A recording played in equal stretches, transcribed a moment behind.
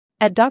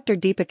At Dr.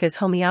 Deepika's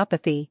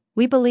Homeopathy,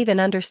 we believe in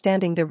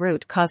understanding the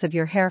root cause of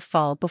your hair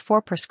fall before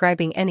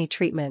prescribing any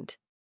treatment.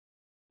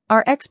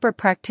 Our expert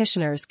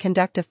practitioners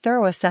conduct a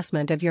thorough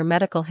assessment of your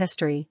medical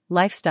history,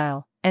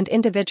 lifestyle, and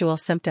individual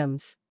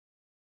symptoms.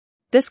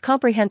 This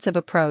comprehensive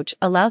approach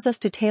allows us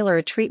to tailor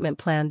a treatment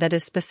plan that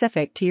is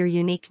specific to your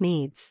unique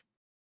needs.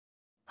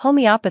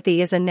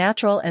 Homeopathy is a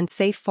natural and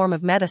safe form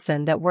of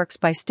medicine that works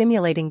by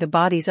stimulating the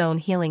body's own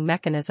healing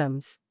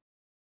mechanisms.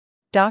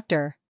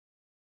 Dr.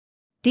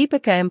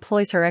 Deepika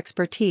employs her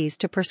expertise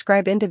to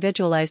prescribe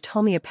individualized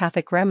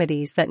homeopathic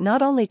remedies that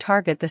not only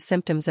target the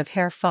symptoms of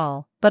hair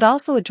fall, but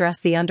also address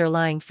the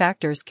underlying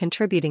factors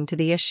contributing to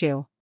the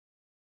issue.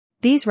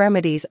 These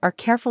remedies are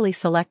carefully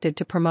selected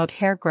to promote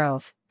hair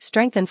growth,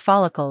 strengthen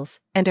follicles,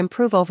 and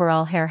improve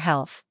overall hair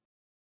health.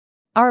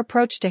 Our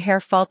approach to hair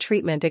fall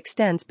treatment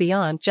extends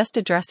beyond just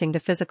addressing the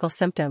physical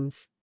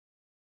symptoms.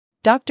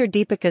 Dr.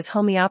 Deepika's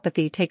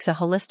Homeopathy takes a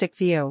holistic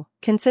view,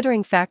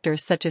 considering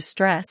factors such as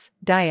stress,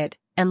 diet,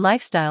 and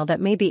lifestyle that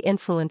may be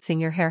influencing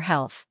your hair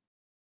health.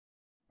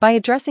 By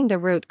addressing the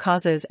root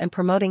causes and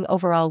promoting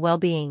overall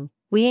well-being,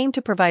 we aim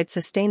to provide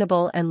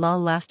sustainable and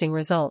long-lasting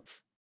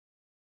results.